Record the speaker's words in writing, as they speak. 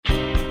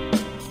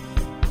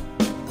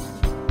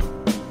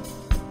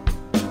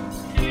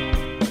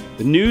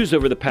The news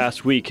over the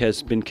past week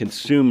has been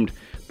consumed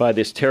by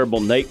this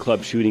terrible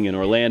nightclub shooting in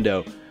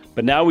Orlando.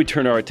 But now we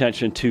turn our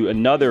attention to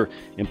another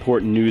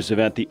important news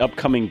event, the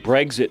upcoming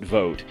Brexit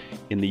vote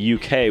in the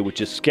UK,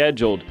 which is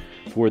scheduled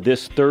for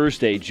this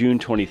Thursday, June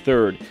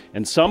 23rd.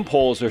 And some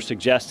polls are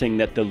suggesting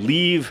that the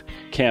Leave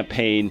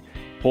campaign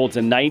holds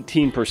a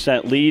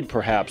 19% lead,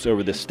 perhaps,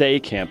 over the Stay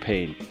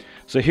campaign.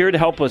 So here to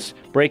help us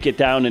break it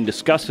down and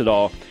discuss it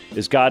all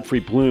is Godfrey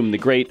Bloom, the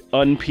great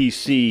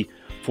un-PC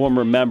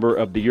former member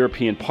of the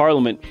European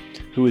Parliament,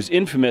 who is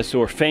infamous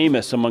or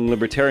famous among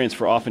libertarians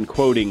for often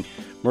quoting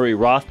Murray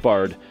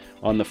Rothbard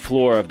on the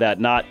floor of that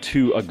not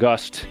too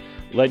august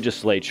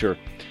legislature.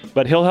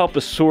 But he'll help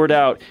us sort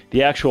out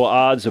the actual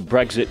odds of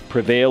Brexit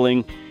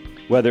prevailing,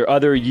 whether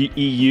other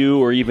EU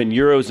or even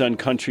Eurozone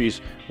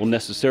countries will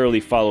necessarily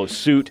follow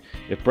suit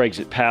if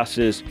Brexit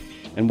passes,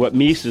 and what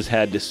Mises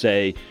had to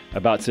say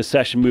about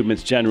secession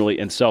movements generally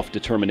and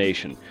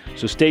self-determination.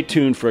 So stay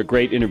tuned for a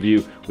great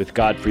interview with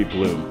Godfrey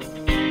Bloom.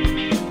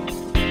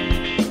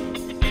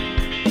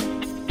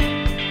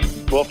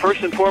 Well,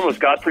 first and foremost,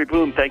 Godfrey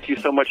Bloom, thank you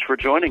so much for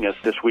joining us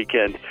this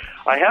weekend.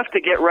 I have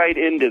to get right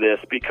into this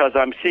because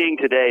I'm seeing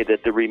today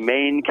that the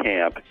Remain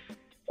camp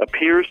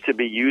appears to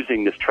be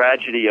using this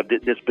tragedy of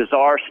this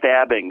bizarre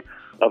stabbing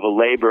of a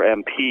Labour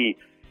MP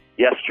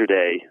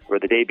yesterday, or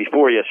the day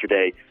before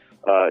yesterday,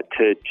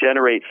 to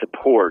generate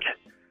support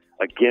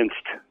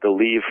against the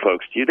Leave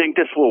folks. Do you think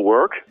this will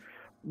work?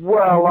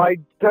 Well, I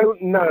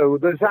don't know.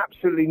 There's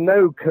absolutely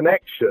no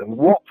connection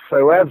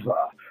whatsoever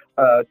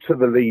to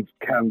the Leave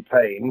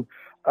campaign.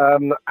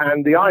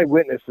 And the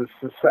eyewitnesses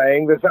are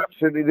saying there's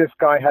absolutely, this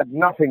guy had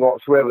nothing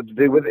whatsoever to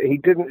do with it. He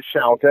didn't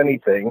shout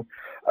anything,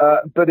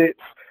 but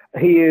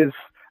he is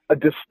a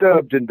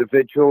disturbed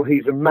individual.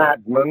 He's a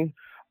madman.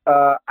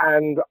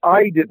 And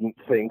I didn't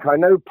think, I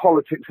know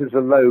politics is a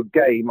low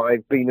game.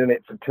 I've been in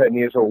it for 10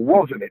 years or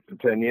was in it for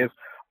 10 years.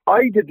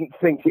 I didn't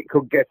think it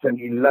could get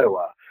any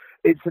lower.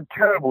 It's a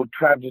terrible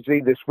tragedy.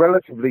 This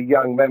relatively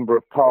young member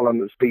of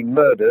parliament has been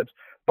murdered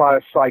by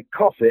a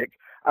psychotic,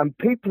 and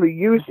people are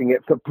using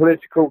it for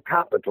political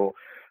capital.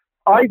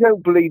 I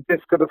don't believe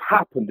this could have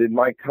happened in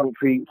my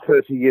country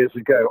 30 years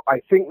ago.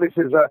 I think this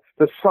is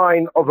the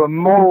sign of a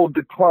moral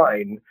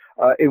decline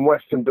in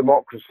Western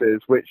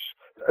democracies, which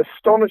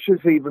astonishes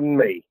even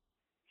me.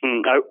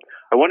 I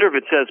wonder if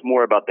it says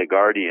more about The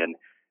Guardian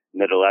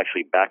and that it'll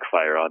actually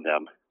backfire on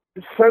them.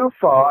 So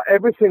far,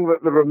 everything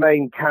that the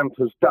Remain camp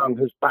has done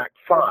has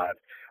backfired.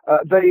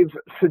 They've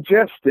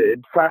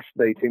suggested,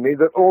 fascinatingly,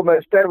 that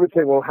almost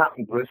everything will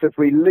happen to us if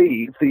we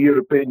leave the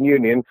European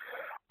Union.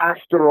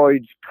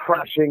 Asteroids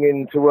crashing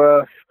into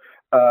Earth,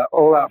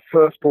 all our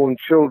firstborn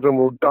children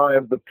will die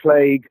of the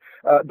plague.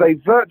 They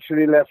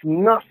virtually left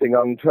nothing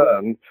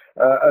unturned.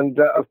 And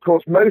of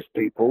course, most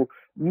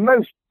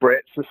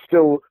Brits are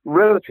still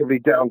relatively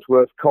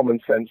down-to-earth,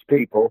 common-sense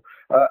people,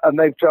 and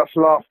they've just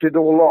laughed it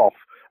all off.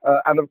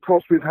 And of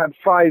course, we've had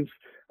 5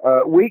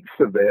 weeks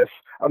of this,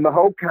 and the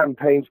whole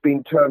campaign's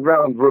been turned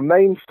around.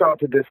 Remain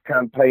started this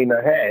campaign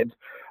ahead,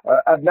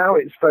 and now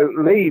it's Vote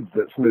Leave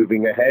that's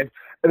moving ahead.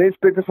 And it's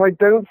because I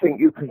don't think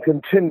you can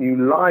continue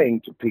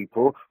lying to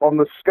people on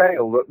the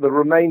scale that the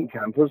Remain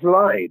camp has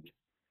lied.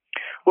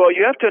 Well,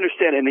 you have to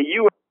understand, in the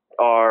U.S.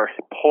 are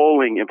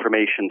polling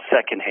information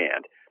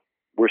secondhand.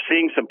 We're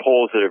seeing some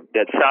polls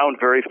that sound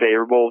very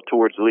favorable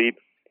towards Leave.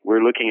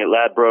 We're looking at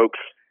Ladbrokes.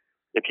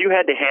 If you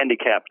had to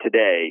handicap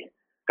today,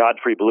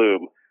 Godfrey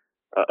Bloom,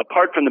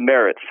 apart from the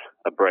merits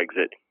of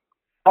Brexit,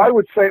 I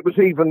would say it was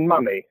even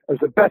money. As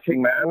a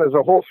betting man, as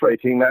a horse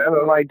racing man,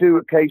 and I do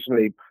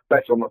occasionally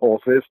bet on the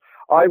horses,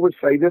 I would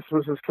say this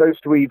was as close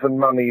to even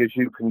money as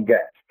you can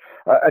get.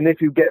 And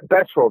if you get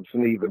better odds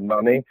than even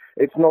money,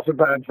 it's not a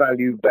bad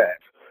value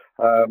bet.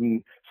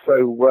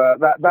 So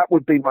that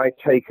would be my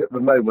take at the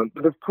moment.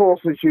 But of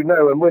course, as you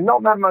know, and we're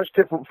not that much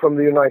different from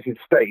the United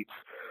States,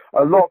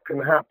 a lot can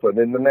happen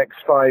in the next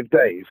 5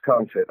 days,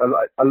 can't it?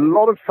 A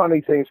lot of funny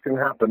things can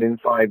happen in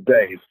 5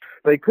 days.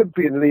 They could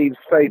be in Leave's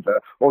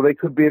favour, or they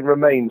could be in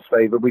Remain's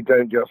favour. We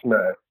don't just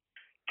know.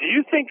 Do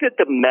you think that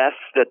the mess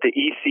that the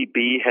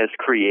ECB has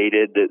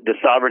created, the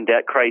sovereign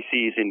debt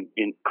crisis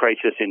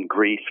in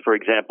Greece, for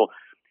example,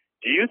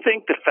 do you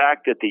think the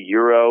fact that the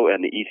euro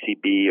and the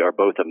ECB are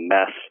both a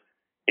mess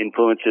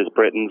influences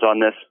Britons on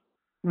this?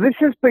 This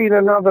has been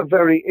another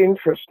very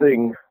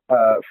interesting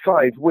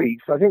 5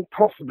 weeks. I think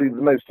possibly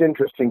the most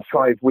interesting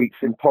 5 weeks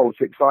in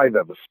politics I've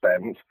ever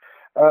spent.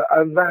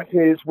 And that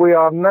is, we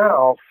are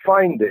now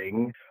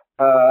finding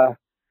the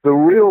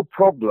real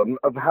problem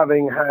of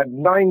having had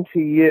 90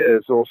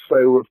 years or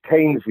so of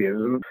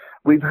Keynesianism.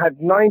 We've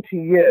had 90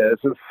 years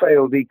of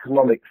failed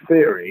economic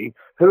theory.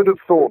 Who'd have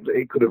thought that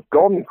it could have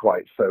gone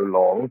quite so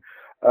long?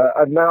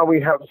 And now we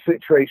have a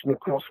situation, of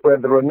course, where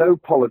there are no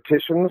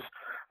politicians,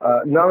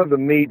 none of the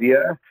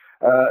media,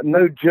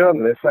 no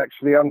journalists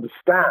actually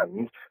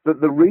understand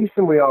that the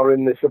reason we are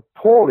in this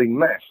appalling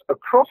mess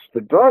across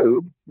the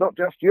globe, not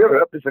just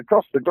Europe, it's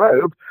across the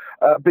globe,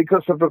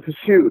 because of the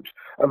pursuit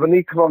of an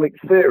economic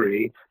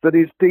theory that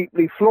is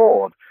deeply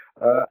flawed.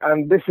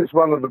 And this is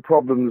one of the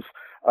problems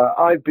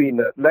I've been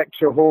at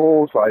lecture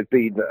halls, I've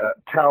been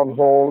at town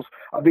halls,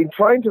 I've been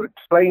trying to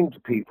explain to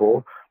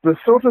people the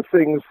sort of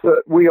things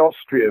that we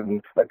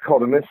Austrian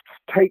economists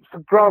take for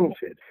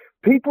granted.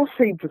 People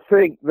seem to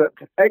think that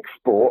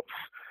exports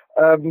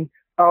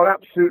are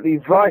absolutely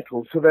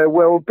vital to their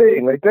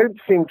well-being. They don't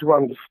seem to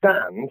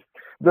understand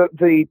that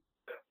the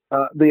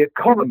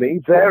economy,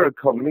 their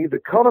economy, the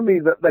economy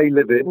that they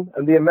live in,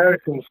 and the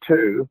Americans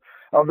too,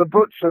 are the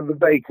butcher, the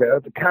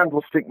baker, the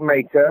candlestick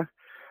maker,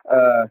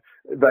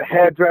 the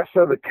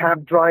hairdresser, the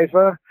cab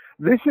driver.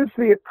 This is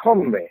the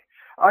economy.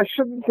 I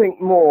shouldn't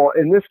think more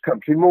in this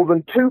country, more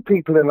than 2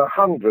 people in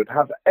 100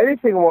 have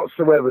anything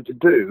whatsoever to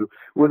do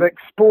with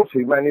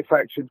exporting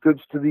manufactured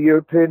goods to the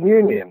European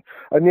Union.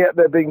 And yet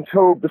they're being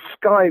told the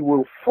sky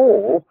will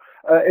fall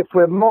if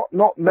we're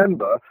not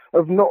member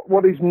of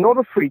what is not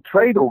a free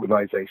trade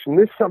organization.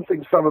 This is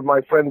something some of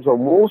my friends on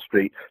Wall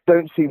Street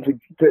don't seem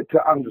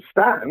to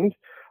understand,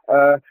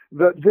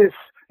 that this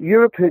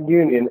European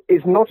Union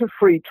is not a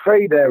free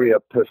trade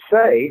area per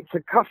se, it's a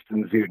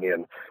customs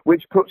union,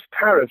 which puts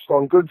tariffs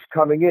on goods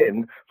coming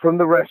in from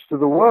the rest of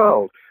the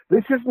world.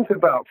 This isn't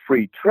about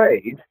free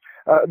trade,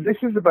 this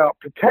is about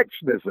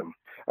protectionism.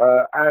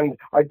 And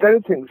I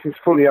don't think this is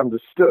fully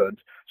understood,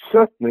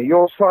 certainly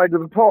your side of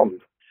the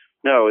pond.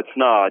 No, it's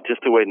not.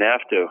 Just the way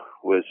NAFTA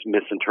was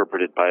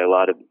misinterpreted by a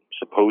lot of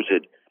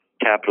supposed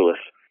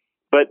capitalists.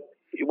 But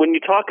when you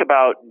talk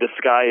about the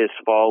sky is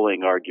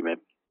falling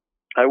argument,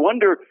 I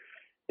wonder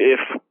if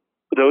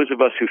those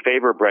of us who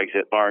favor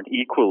Brexit aren't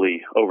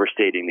equally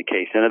overstating the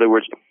case. In other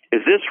words,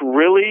 is this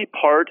really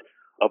part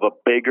of a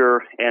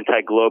bigger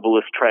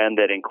anti-globalist trend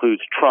that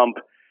includes Trump,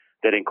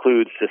 that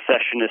includes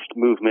secessionist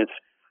movements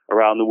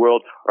around the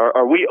world? Or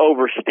are we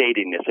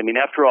overstating this? I mean,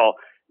 after all,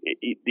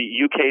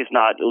 the UK is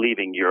not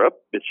leaving Europe.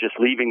 It's just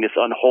leaving this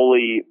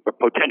unholy, or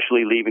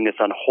potentially leaving this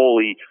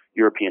unholy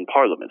European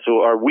Parliament. So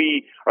are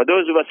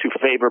those of us who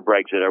favor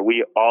Brexit, are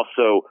we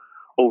also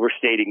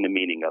overstating the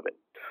meaning of it?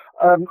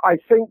 I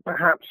think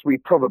perhaps we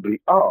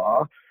probably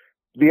are.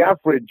 The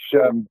average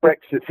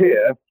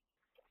Brexiteer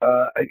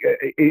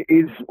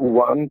is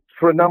one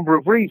for a number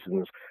of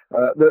reasons.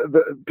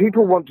 The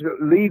people want to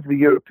leave the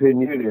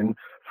European Union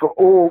for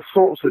all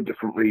sorts of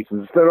different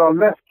reasons. There are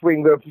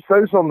left-wing,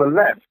 those on the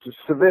left,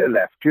 severe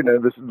left,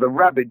 the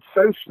rabid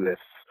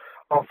socialists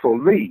off or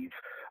leave.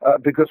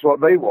 Because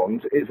what they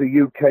want is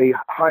a UK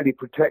highly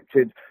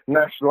protected,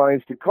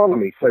 nationalised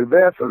economy, so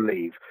therefore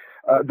leave.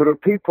 There are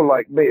people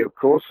like me, of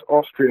course,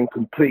 Austrian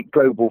complete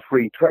global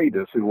free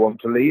traders who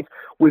want to leave.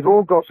 We've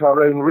all got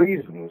our own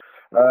reasons.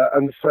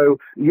 And so,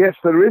 yes,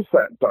 there is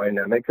that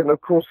dynamic. And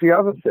of course, the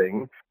other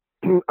thing,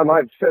 and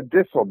I've said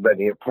this on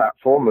many a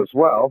platform as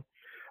well,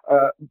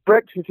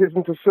 Brexit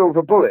isn't a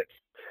silver bullet.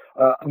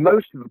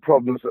 Most of the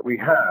problems that we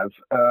have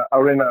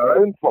are in our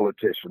own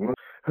politicians,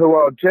 who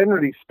are,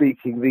 generally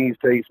speaking, these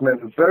days men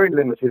of very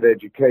limited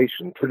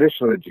education,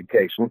 traditional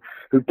education,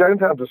 who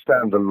don't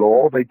understand the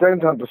law, they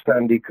don't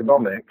understand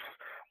economics,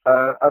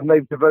 and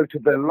they've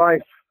devoted their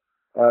life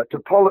to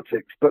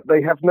politics, but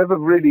they have never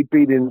really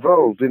been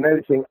involved in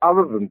anything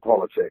other than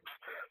politics.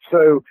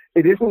 So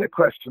it isn't a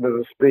question of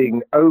us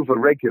being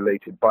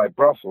over-regulated by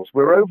Brussels.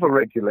 We're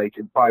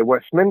over-regulated by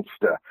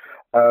Westminster.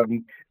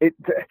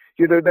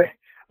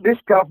 This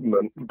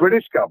government, the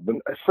British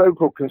government, a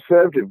so-called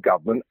conservative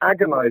government,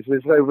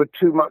 agonizes over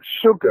too much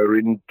sugar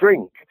in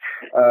drink.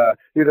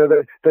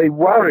 They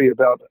worry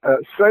about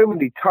so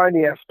many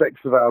tiny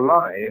aspects of our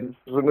lives.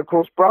 And of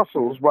course,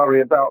 Brussels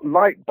worry about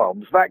light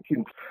bulbs,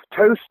 vacuums,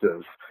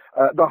 toasters.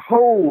 The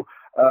whole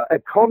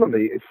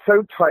economy is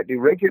so tightly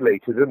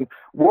regulated. And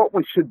what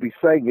we should be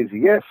saying is,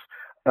 yes,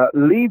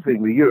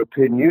 leaving the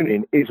European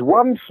Union is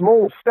one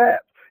small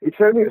step. It's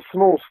only a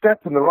small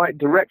step in the right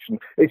direction.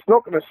 It's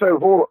not going to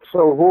solve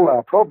all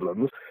our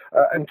problems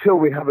until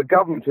we have a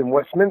government in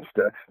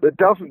Westminster that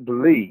doesn't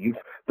believe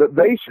that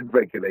they should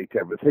regulate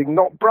everything,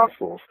 not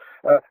Brussels.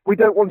 We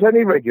don't want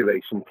any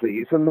regulation,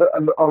 please. And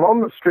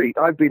on the street,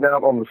 I've been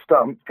out on the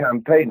stump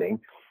campaigning,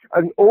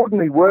 and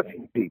ordinary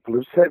working people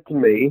have said to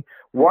me,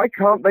 why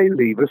can't they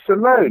leave us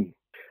alone?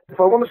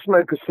 If I want to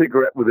smoke a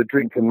cigarette with a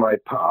drink in my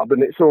pub,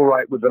 and it's all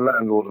right with the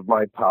landlord of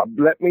my pub,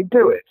 let me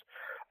do it.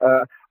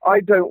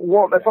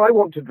 If I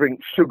want to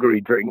drink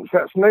sugary drinks,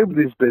 that's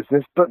nobody's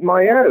business but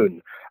my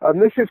own.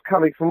 And this is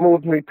coming from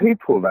ordinary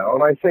people now,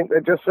 and I think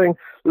they're just saying,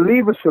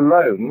 leave us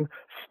alone,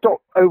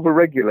 stop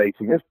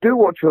over-regulating us, do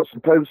what you're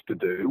supposed to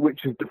do,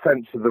 which is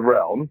defence of the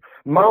realm,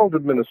 mild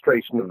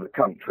administration of the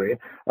country,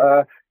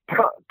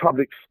 cut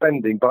public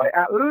spending by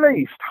at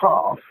least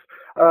half,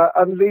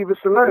 and leave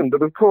us alone.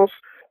 But of course,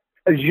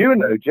 as you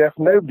know, Jeff,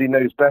 nobody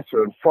knows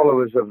better, and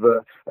followers of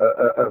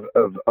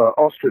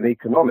Austrian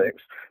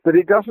economics, that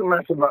it doesn't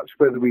matter much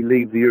whether we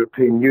leave the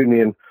European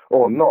Union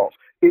or not.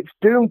 It's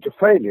doomed to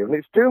failure, and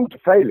it's doomed to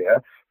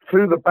failure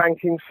through the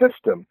banking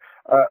system.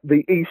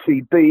 The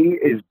ECB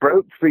is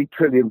broke, £3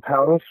 trillion.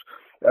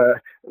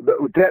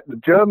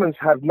 The Germans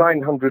have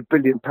 £900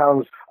 billion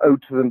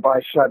owed to them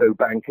by shadow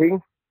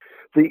banking.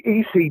 The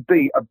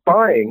ECB are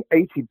buying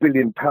 £80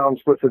 billion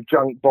worth of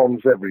junk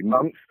bonds every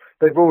month.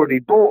 They've already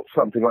bought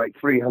something like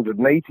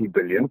 380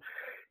 billion.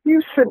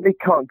 You simply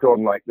can't go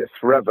on like this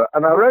forever.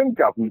 And our own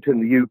government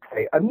in the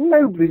UK, and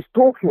nobody's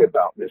talking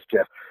about this,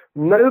 Jeff.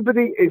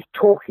 Nobody is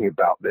talking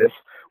about this.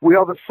 We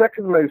are the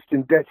second most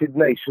indebted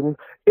nation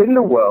in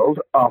the world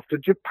after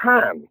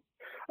Japan.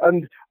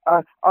 And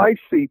I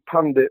see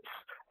pundits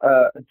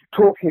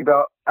talking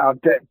about our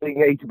debt being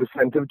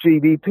 80% of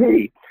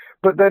GDP,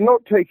 but they're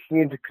not taking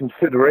into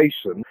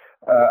consideration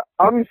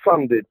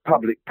unfunded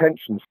public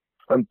pensions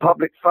and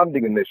public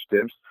funding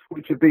initiatives,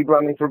 which have been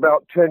running for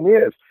about 10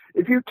 years.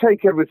 If you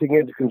take everything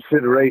into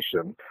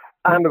consideration,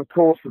 and of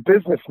course the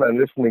businessmen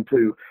listening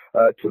to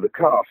the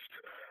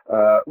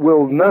cast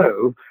will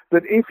know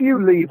that if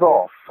you leave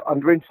off,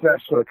 under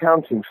international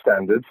accounting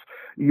standards,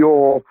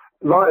 your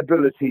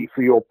liability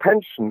for your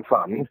pension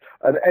fund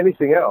and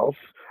anything else,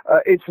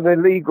 it's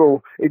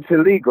illegal,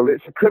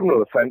 it's a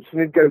criminal offence,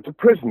 and you'd go to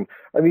prison.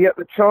 And yet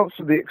the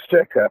Chancellor of the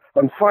Exchequer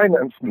and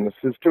finance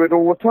ministers do it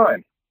all the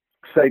time.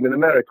 Same in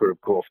America, of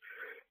course.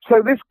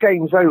 So this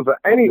game's over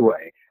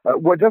anyway.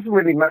 Well, it doesn't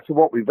really matter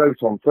what we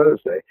vote on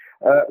Thursday.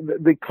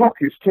 The clock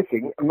is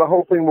ticking, and the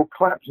whole thing will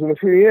collapse in a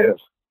few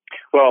years.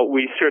 Well,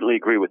 we certainly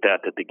agree with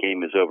that the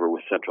game is over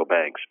with central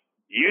banks.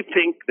 Do you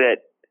think that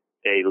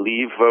a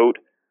leave vote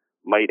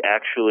might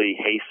actually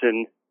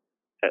hasten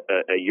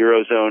a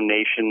Eurozone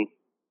nation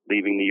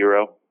leaving the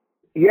Euro?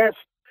 Yes.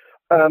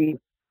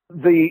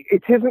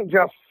 It isn't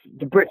just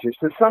the British.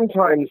 There's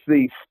sometimes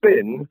the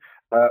spin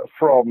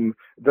from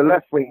the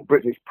left-wing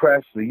British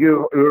press, the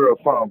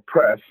Europhile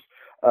press,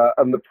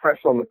 and the press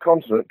on the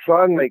continent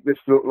try and make this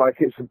look like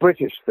it's a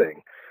British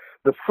thing.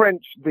 The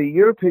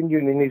European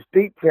Union is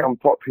deeply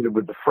unpopular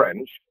with the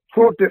French,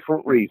 for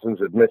different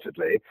reasons,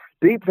 admittedly,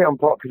 deeply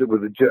unpopular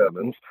with the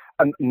Germans,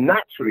 and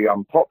naturally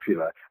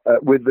unpopular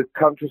with the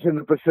countries in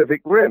the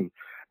Pacific Rim.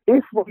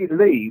 If we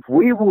leave,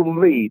 we will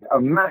lead a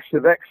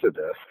massive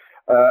exodus,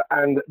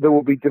 and there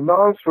will be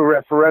demands for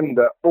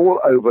referenda all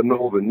over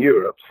Northern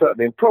Europe,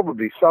 certainly, and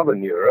probably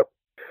Southern Europe,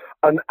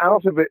 and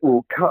out of it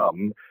will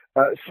come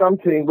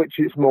something which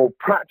is more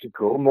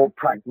practical, more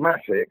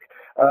pragmatic,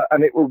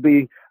 and it will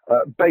be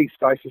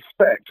based, I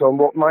suspect, on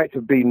what might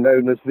have been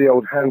known as the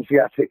old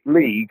Hanseatic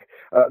League,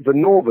 the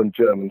northern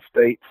German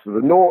states,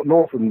 the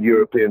northern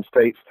European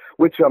states,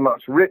 which are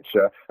much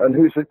richer and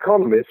whose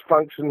economies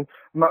function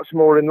much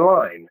more in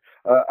line.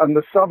 And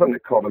the southern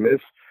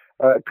economies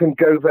can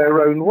go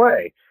their own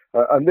way.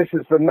 And this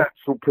is the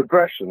natural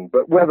progression.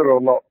 But whether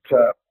or not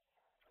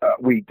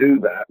we do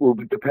that will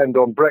depend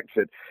on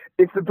Brexit.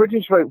 If the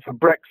British vote for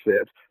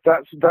Brexit,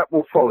 that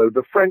will follow.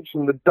 The French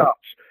and the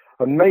Dutch,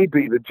 and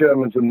maybe the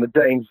Germans and the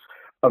Danes,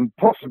 and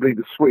possibly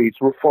the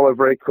Swedes will follow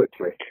very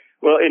quickly.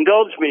 Well,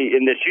 indulge me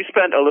in this. You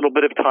spent a little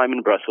bit of time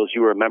in Brussels.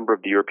 You were a member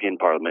of the European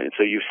Parliament, and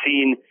so you've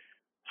seen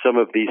some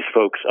of these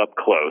folks up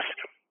close.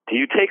 Do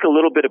you take a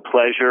little bit of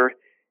pleasure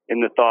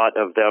in the thought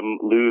of them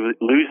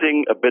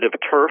losing a bit of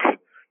turf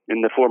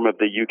in the form of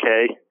the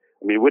UK?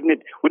 I mean,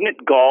 wouldn't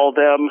it gall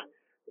them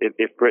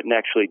if Britain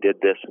actually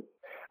did this?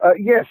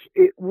 Yes,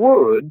 it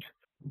would,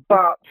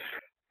 but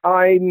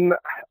I'm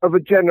of a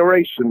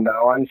generation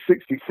now. I'm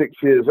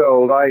 66 years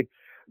old.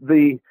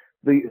 The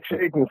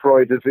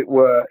Schadenfreude, as it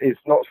were, is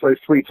not so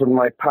sweet on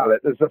my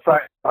palate as the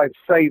fact I've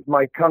saved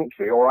my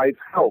country, or I've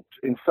helped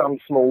in some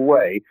small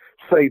way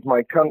save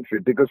my country,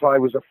 because I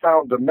was a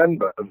founder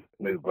member of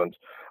the movement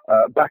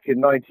back in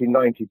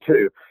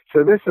 1992.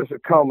 So this is a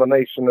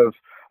culmination of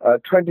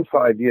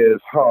 25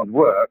 years hard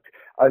work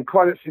and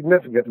quite a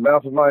significant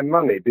amount of my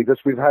money, because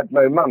we've had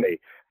no money.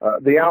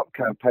 The out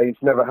campaigns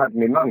never had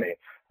any money.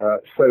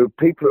 So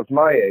people of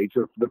my age,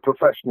 of the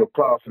professional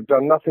class, have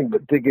done nothing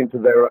but dig into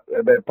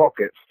their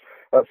pockets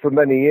for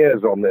many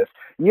years on this.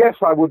 Yes,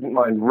 I wouldn't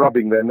mind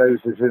rubbing their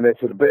noses in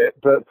it a bit,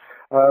 but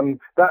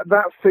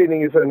that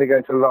feeling is only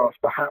going to last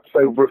perhaps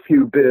over a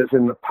few beers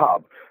in the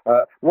pub.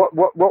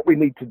 What we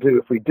need to do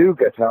if we do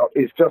get out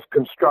is just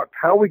construct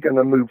how we're going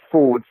to move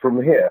forward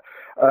from here.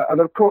 And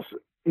of course,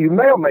 you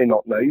may or may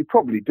not know, you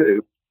probably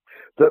do,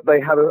 that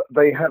they had a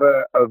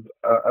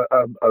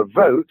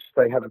vote,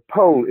 they had a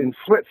poll in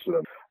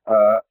Switzerland,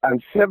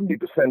 and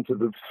 70% of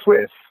the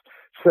Swiss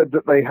said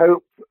that they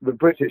hope the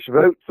British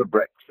vote for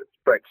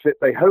Brexit,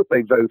 they hope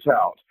they vote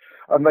out,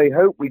 and they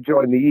hope we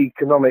join the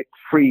economic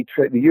free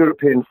trade, the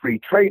European free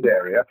trade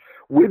area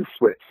with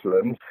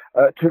Switzerland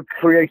to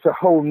create a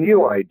whole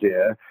new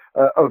idea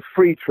of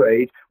free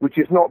trade, which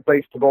is not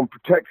based upon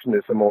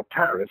protectionism or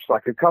tariffs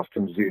like a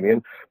customs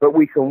union, but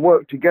we can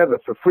work together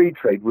for free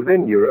trade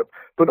within Europe,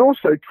 but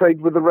also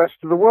trade with the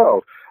rest of the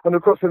world. And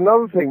of course,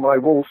 another thing my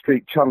Wall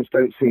Street chums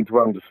don't seem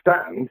to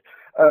understand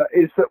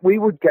is that we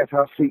would get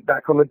our seat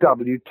back on the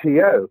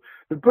WTO.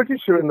 The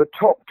British are in the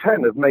top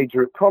 10 of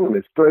major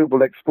economies,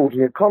 global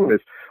exporting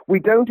economies. We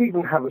don't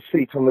even have a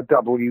seat on the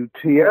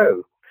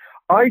WTO.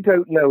 I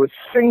don't know a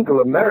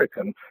single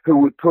American who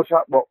would put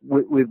up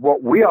with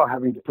what we are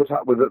having to put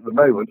up with at the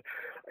moment.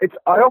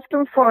 I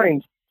often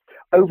find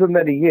over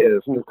many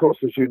years, and of course,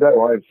 as you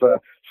know, I've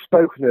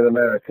spoken in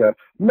America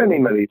many,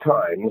 many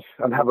times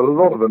and have a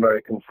lot of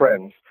American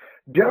friends.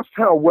 just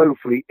how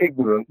woefully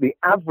ignorant the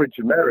average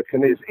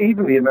American is,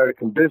 even the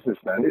American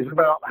businessman, is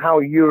about how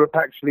Europe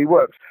actually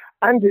works,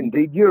 and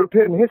indeed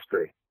European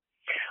history.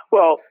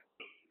 Well,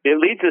 it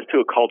leads us to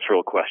a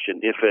cultural question.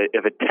 If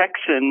a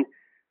Texan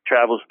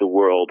travels the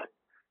world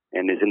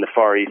and is in the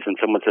Far East and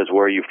someone says,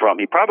 "Where are you from?"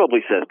 he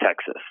probably says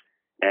Texas.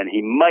 And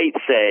he might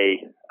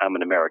say, "I'm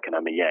an American,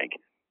 I'm a Yank."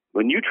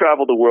 When you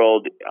travel the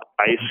world,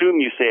 I assume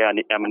you say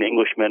I'm an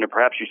Englishman, or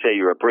perhaps you say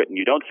you're a Briton.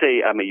 You don't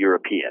say I'm a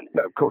European.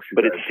 No, of course you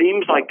But don't. it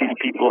seems like these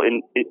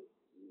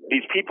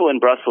people in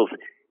Brussels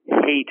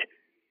hate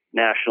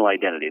national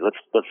identity. Let's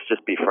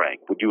just be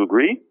frank. Would you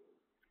agree?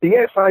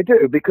 Yes, I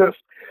do, because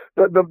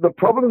the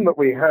problem that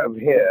we have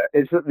here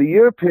is that the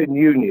European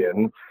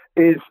Union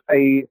is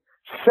a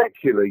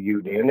secular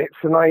union.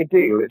 It's an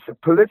ideal. It's a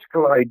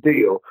political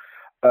ideal,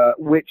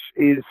 which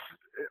is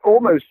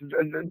almost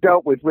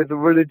dealt with a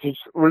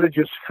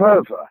religious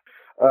fervor.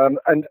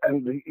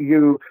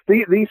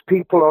 These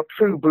people are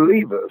true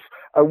believers.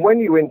 And when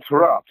you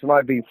interrupt, and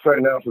I've been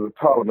thrown out of the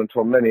Parliament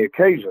on many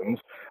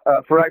occasions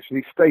for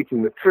actually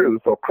stating the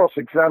truth or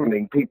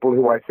cross-examining people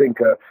who I think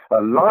are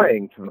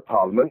lying to the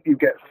Parliament, you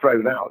get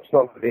thrown out. It's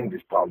not the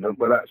English Parliament,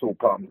 but that's all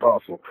part and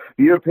parcel.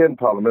 The European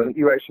Parliament,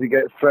 you actually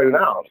get thrown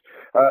out.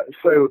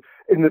 So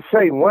in the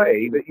same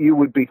way that you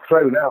would be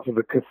thrown out of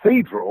a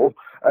cathedral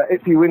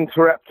if you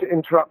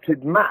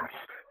interrupted Mass.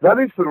 That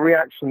is the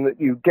reaction that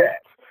you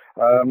get.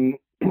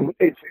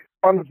 It's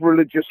one of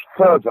religious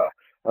fervor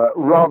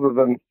rather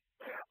than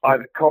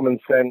either common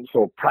sense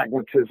or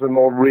pragmatism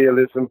or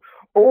realism.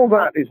 All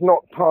that is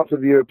not part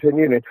of the European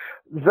Union.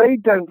 They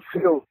don't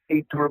feel the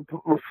need to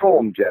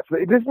reform, Jeff.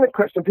 It isn't a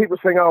question of people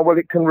saying, "Oh, well,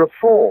 it can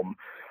reform."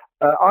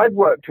 I've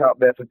worked out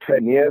there for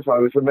 10 years. I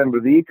was a member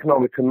of the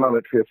Economic and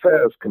Monetary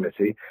Affairs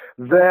Committee.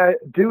 They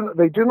do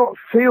not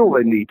feel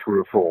they need to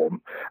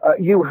reform.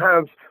 You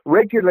have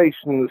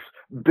regulations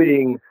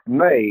being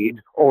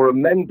made or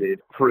amended,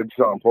 for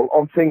example,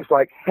 on things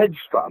like hedge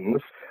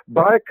funds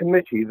by a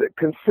committee that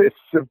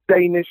consists of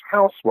Danish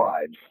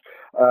housewives,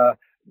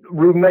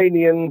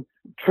 Romanian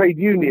trade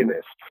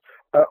unionists,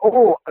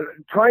 or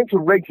trying to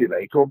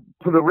regulate or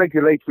put a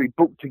regulatory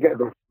book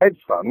together of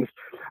hedge funds,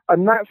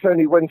 and that's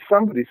only when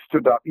somebody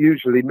stood up,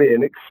 usually me,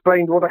 and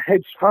explained what a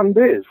hedge fund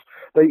is.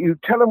 That you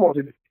tell them what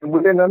it is, and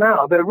within an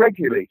hour they're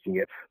regulating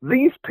it.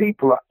 These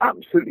people are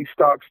absolutely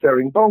stark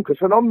staring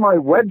bonkers. And on my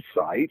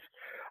website,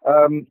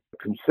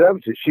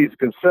 conservative, she's a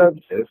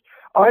conservative,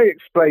 I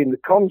explain the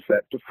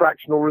concept of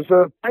fractional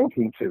reserve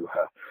banking to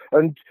her.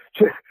 And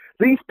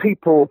these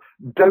people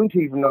don't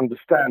even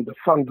understand the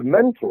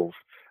fundamentals.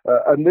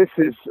 And this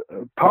is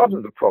part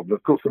of the problem,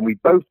 of course, and we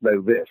both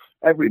know this,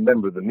 every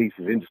member of the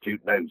Mises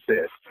Institute knows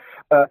this,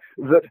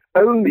 that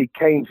only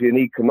Keynesian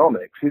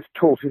economics is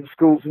taught in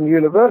schools and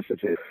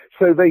universities.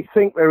 So they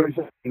think there is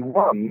only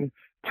one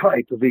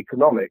type of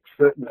economics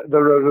that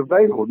are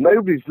available.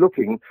 Nobody's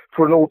looking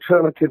for an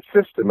alternative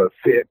system of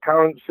fiat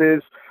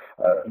currencies,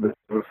 the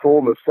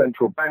reform of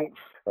central banks,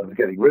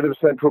 getting rid of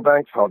central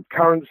banks, hard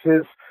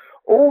currencies,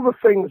 all the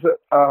things that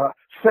are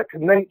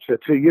second nature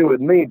to you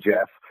and me,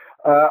 Jeff,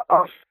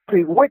 are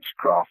simply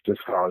witchcraft as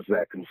far as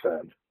they're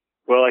concerned.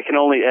 Well, I can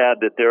only add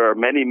that there are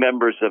many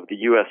members of the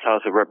U.S.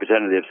 House of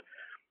Representatives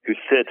who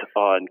sit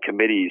on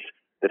committees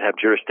that have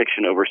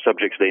jurisdiction over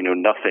subjects they know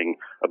nothing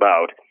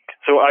about.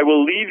 So I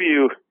will leave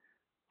you,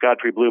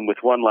 Godfrey Bloom, with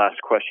one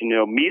last question. You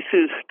know,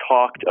 Mises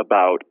talked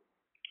about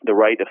the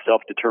right of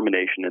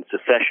self-determination and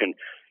secession,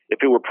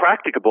 if it were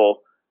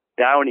practicable,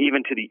 down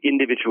even to the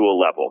individual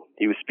level.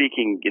 He was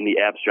speaking in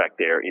the abstract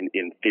there, in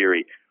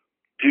theory.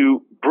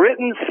 Do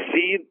Britons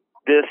see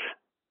this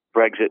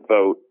Brexit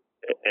vote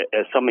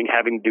as something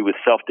having to do with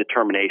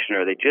self-determination,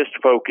 or are they just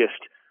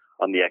focused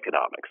on the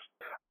economics?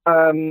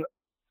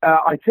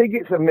 I think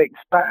it's a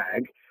mixed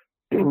bag.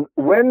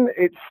 When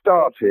it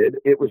started,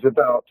 it was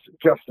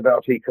just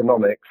about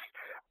economics,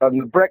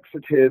 and the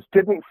Brexiteers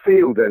didn't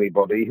field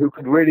anybody who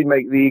could really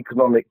make the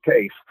economic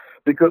case,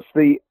 because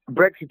the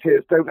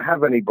Brexiteers don't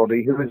have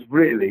anybody who is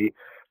really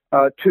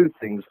two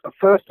things. A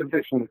first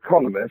edition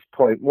economist,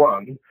 point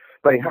one,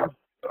 they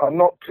are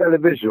not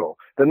televisual.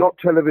 They're not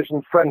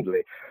television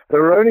friendly.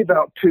 There are only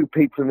about two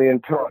people in the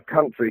entire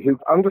country who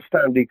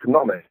understand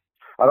economics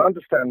and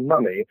understand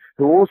money,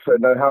 who also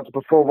know how to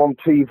perform on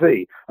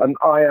TV, and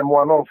I am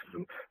one of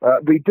them.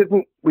 We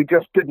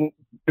just didn't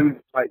do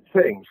the right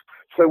things.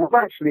 So what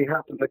actually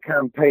happened, the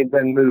campaign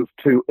then moved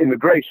to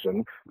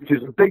immigration, which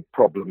is a big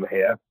problem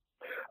here,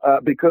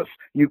 because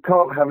you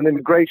can't have an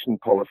immigration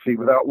policy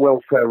without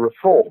welfare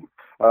reform.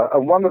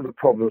 And one of the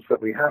problems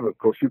that we have, of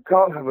course, you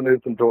can't have an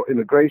open-door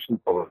immigration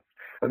policy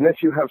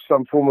unless you have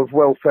some form of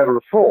welfare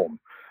reform.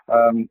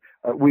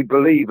 We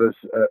believe,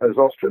 as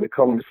Austrian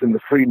economists, in the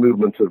free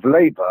movement of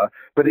labour,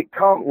 but it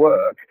can't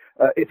work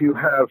if you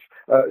have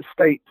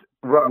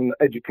state-run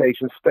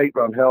education,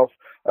 state-run health,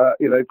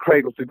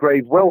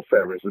 cradle-to-grave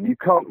welfareism. You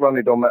can't run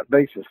it on that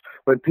basis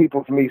when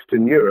people from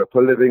Eastern Europe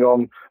are living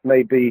on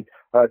maybe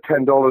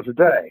 $10 a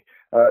day.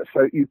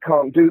 So you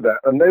can't do that.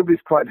 And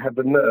nobody's quite had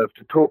the nerve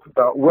to talk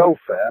about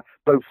welfare,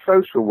 both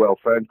social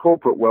welfare and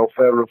corporate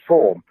welfare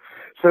reform.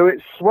 So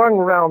it's swung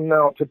round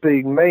now to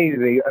being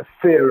mainly a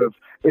fear of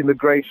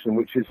immigration,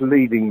 which is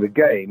leading the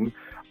game.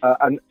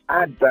 And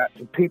add that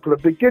to people are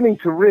beginning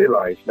to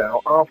realise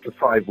now, after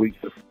 5 weeks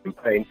of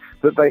campaign,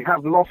 that they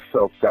have lost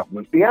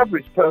self-government. The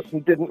average person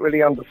didn't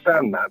really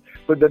understand that,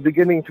 but they're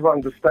beginning to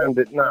understand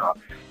it now.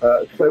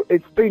 So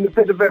it's been a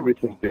bit of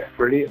everything, Jeff,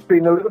 really. It's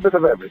been a little bit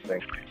of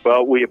everything.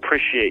 Well, we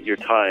appreciate your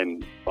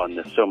time on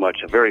this so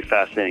much. A very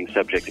fascinating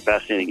subject, a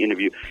fascinating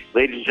interview.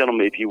 Ladies and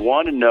gentlemen, if you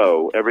want to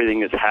know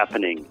everything that's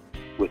happening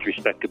with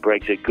respect to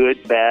Brexit,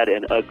 good, bad,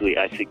 and ugly,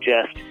 I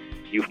suggest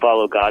you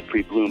follow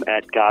Godfrey Bloom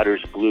at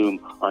Godders Bloom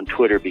on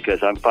Twitter,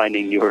 because I'm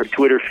finding your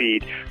Twitter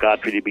feed,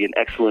 Godfrey, to be an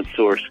excellent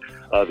source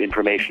of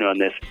information on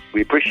this.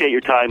 We appreciate your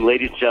time.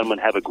 Ladies and gentlemen,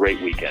 have a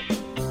great weekend.